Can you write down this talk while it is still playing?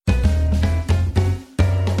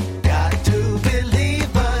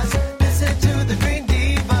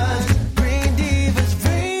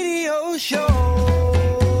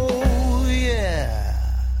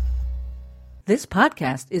This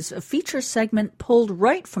podcast is a feature segment pulled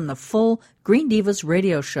right from the full Green Divas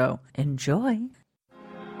radio show. Enjoy.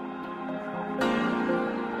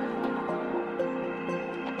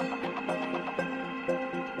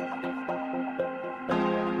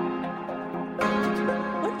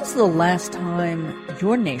 When was the last time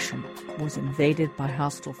your nation was invaded by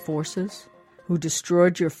hostile forces who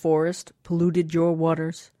destroyed your forest, polluted your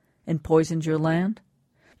waters, and poisoned your land?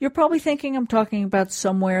 You're probably thinking I'm talking about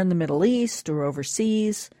somewhere in the Middle East or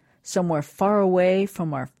overseas, somewhere far away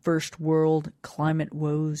from our first world climate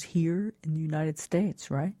woes here in the United States,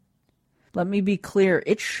 right? Let me be clear,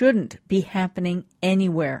 it shouldn't be happening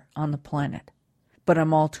anywhere on the planet, but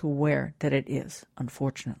I'm all too aware that it is,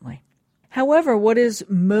 unfortunately. However, what is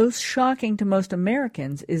most shocking to most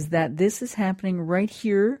Americans is that this is happening right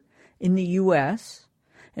here in the U.S.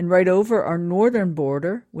 and right over our northern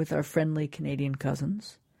border with our friendly Canadian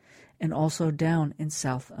cousins, and also down in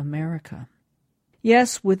South America.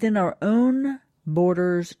 Yes, within our own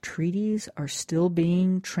borders, treaties are still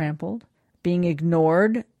being trampled, being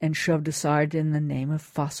ignored, and shoved aside in the name of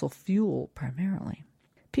fossil fuel, primarily.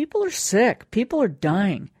 People are sick, people are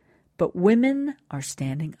dying, but women are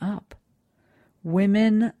standing up.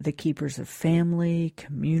 Women, the keepers of family,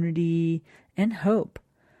 community, and hope,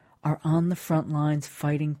 are on the front lines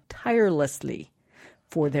fighting tirelessly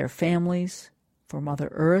for their families, for Mother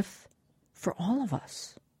Earth, for all of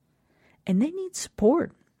us. And they need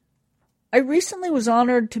support. I recently was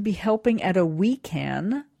honored to be helping at a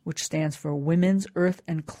WeCan, which stands for Women's Earth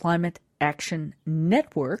and Climate Action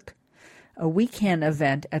Network, a WeCan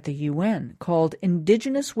event at the UN called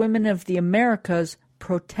Indigenous Women of the Americas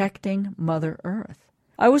Protecting Mother Earth.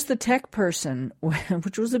 I was the tech person,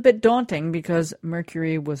 which was a bit daunting because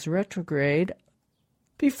Mercury was retrograde.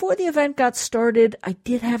 Before the event got started, I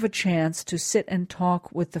did have a chance to sit and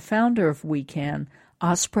talk with the founder of WeCan,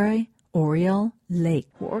 Osprey Oriel Lake,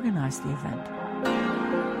 who organized the event.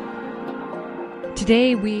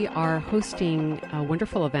 Today we are hosting a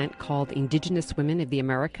wonderful event called Indigenous Women of the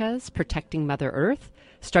Americas, Protecting Mother Earth,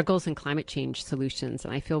 Struggles in Climate Change Solutions.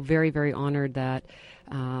 And I feel very, very honored that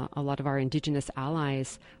a lot of our Indigenous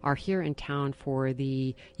allies are here in town for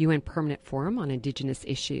the UN Permanent Forum on Indigenous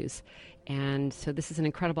Issues. And so this is an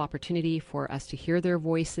incredible opportunity for us to hear their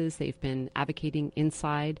voices. They've been advocating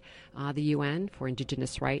inside the UN for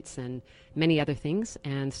Indigenous rights and many other things.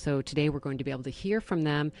 And so today we're going to be able to hear from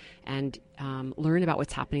them and learn about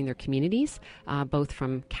what's happening in their communities, both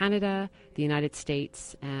from Canada, the United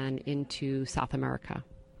States, and into South America.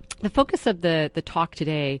 The focus of the talk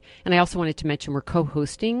today, and I also wanted to mention we're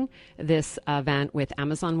co-hosting this event with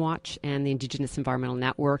Amazon Watch and the Indigenous Environmental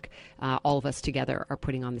Network. All of us together are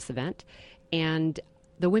putting on this event. And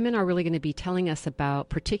the women are really going to be telling us about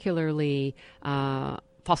particularly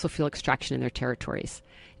fossil fuel extraction in their territories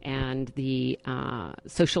and the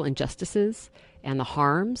social injustices and the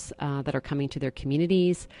harms that are coming to their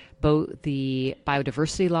communities, both the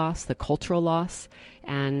biodiversity loss, the cultural loss,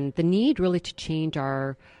 and the need really to change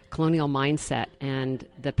our colonial mindset and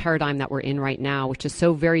the paradigm that we're in right now, which is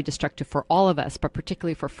so very destructive for all of us, but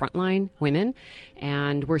particularly for frontline women.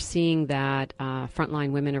 And we're seeing that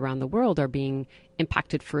frontline women around the world are being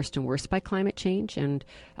impacted first and worst by climate change. And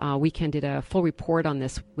WeCan did a full report on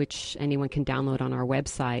this, which anyone can download on our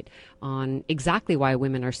website, on exactly why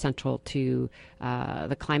women are central to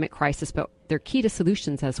the climate crisis, but they're key to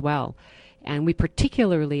solutions as well. And we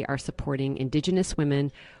particularly are supporting Indigenous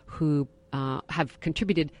women who have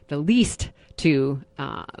contributed the least to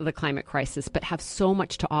the climate crisis, but have so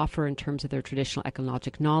much to offer in terms of their traditional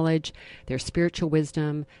ecologic knowledge, their spiritual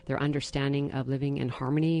wisdom, their understanding of living in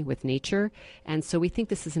harmony with nature. And so we think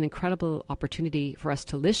this is an incredible opportunity for us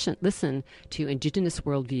to listen to Indigenous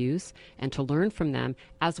worldviews and to learn from them,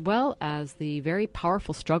 as well as the very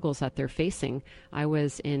powerful struggles that they're facing. I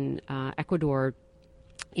was in Ecuador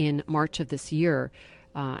in March of this year,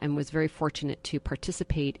 and was very fortunate to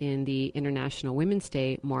participate in the International Women's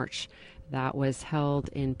Day March that was held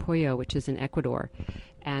in Puyo, which is in Ecuador.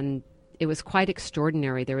 And it was quite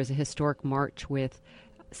extraordinary. There was a historic march with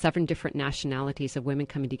 7 different nationalities of women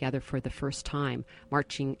coming together for the first time,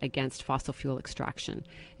 marching against fossil fuel extraction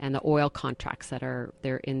and the oil contracts that are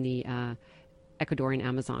there in the Ecuadorian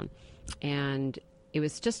Amazon. And it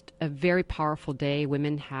was just a very powerful day.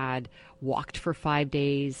 Women had walked for 5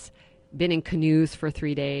 days, been in canoes for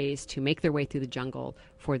 3 days to make their way through the jungle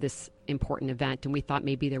for this important event. And we thought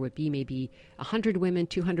maybe there would be maybe 100 women,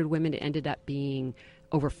 200 women. It ended up being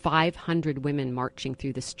over 500 women marching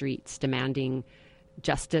through the streets, demanding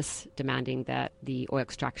justice, demanding that the oil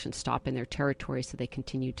extraction stop in their territory so they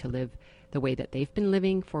continue to live the way that they've been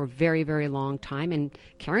living for a very, very long time and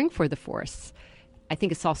caring for the forests. I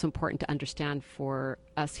think it's also important to understand for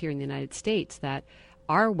us here in the United States that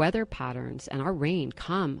our weather patterns and our rain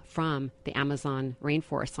come from the Amazon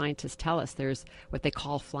rainforest. Scientists tell us there's what they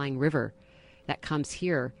call flying river that comes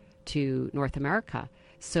here to North America.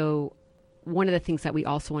 So one of the things that we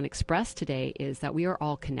also want to express today is that we are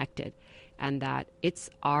all connected, and that it's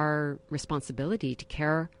our responsibility to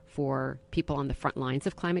care for people on the front lines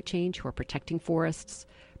of climate change who are protecting forests,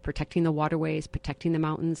 protecting the waterways, protecting the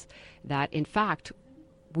mountains, that in fact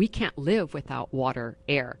we can't live without water,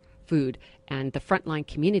 air, food, and the frontline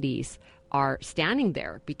communities are standing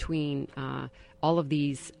there between all of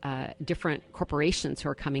these different corporations who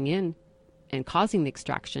are coming in and causing the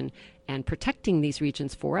extraction and protecting these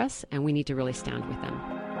regions for us, and we need to really stand with them.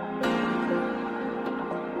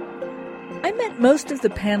 I met most of the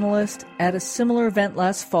panelists at a similar event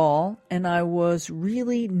last fall, and I was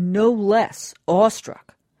really no less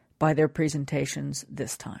awestruck by their presentations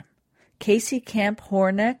this time. Casey Camp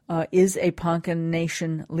Horneck is a Ponca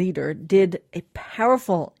Nation leader, did a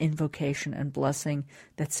powerful invocation and blessing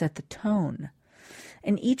that set the tone.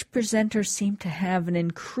 And each presenter seemed to have an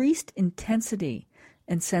increased intensity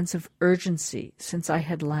and sense of urgency since I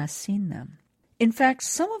had last seen them. In fact,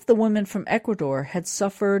 some of the women from Ecuador had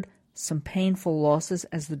suffered some painful losses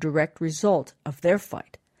as the direct result of their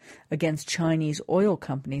fight against Chinese oil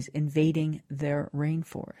companies invading their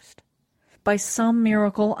rainforest. By some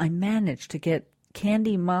miracle, I managed to get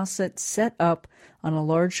Candy Mossett set up on a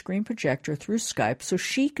large screen projector through Skype so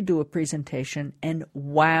she could do a presentation, and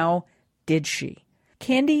wow, did she.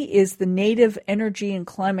 Candy is the Native Energy and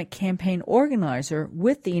Climate Campaign organizer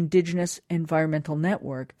with the Indigenous Environmental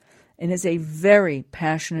Network and is a very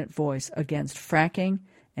passionate voice against fracking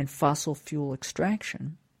and fossil fuel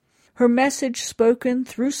extraction. Her message, spoken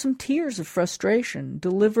through some tears of frustration,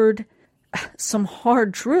 delivered some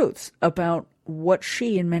hard truths about what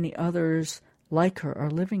she and many others like her are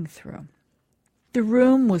living through. The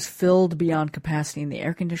room was filled beyond capacity and the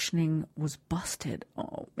air conditioning was busted.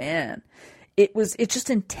 Oh, man. It just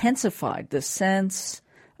intensified the sense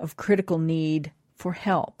of critical need for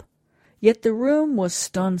help. Yet the room was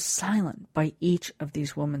stunned silent by each of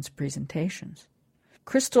these women's presentations.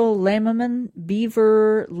 Crystal Lammerman,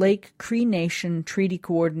 Beaver Lake Cree Nation Treaty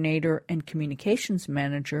Coordinator and Communications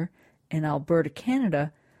Manager in Alberta,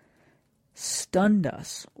 Canada, stunned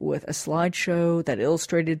us with a slideshow that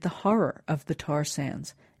illustrated the horror of the tar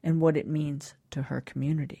sands and what it means to her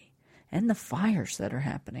community, and the fires that are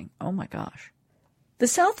happening. Oh my gosh. The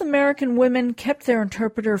South American women kept their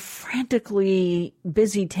interpreter frantically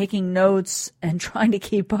busy taking notes and trying to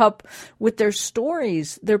keep up with their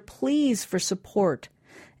stories, their pleas for support,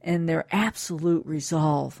 and their absolute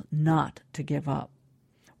resolve not to give up.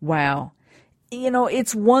 Wow. You know,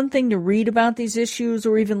 it's one thing to read about these issues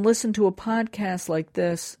or even listen to a podcast like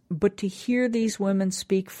this, but to hear these women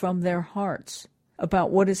speak from their hearts about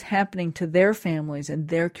what is happening to their families and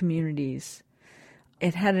their communities,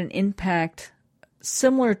 it had an impact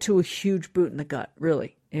similar to a huge boot in the gut,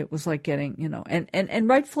 really. It was like getting, and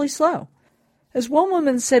rightfully so. As one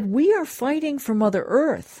woman said, we are fighting for Mother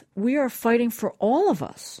Earth. We are fighting for all of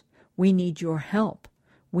us. We need your help.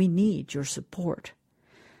 We need your support.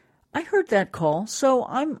 I heard that call, so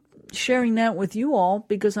I'm sharing that with you all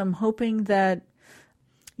because I'm hoping that,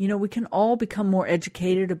 we can all become more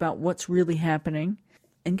educated about what's really happening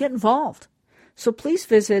and get involved. So please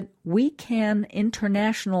visit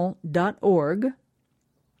wecaninternational.org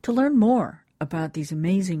to learn more about these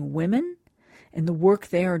amazing women and the work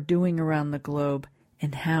they are doing around the globe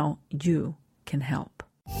and how you can help.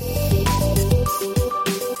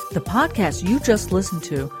 The podcast you just listened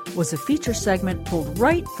to was a feature segment pulled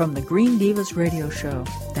right from the Green Divas radio show.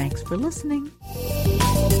 Thanks for listening.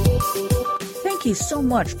 Thank you so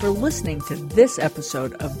much for listening to this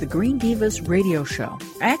episode of the Green Divas radio show.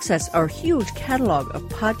 Access our huge catalog of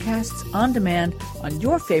podcasts on demand on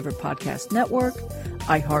your favorite podcast network,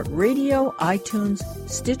 iHeartRadio, iTunes,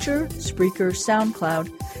 Stitcher, Spreaker,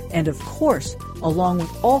 SoundCloud, and of course, along with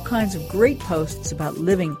all kinds of great posts about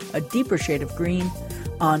living a deeper shade of green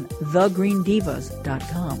on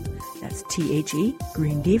thegreendivas.com. That's THE,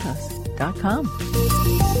 greendivas.com.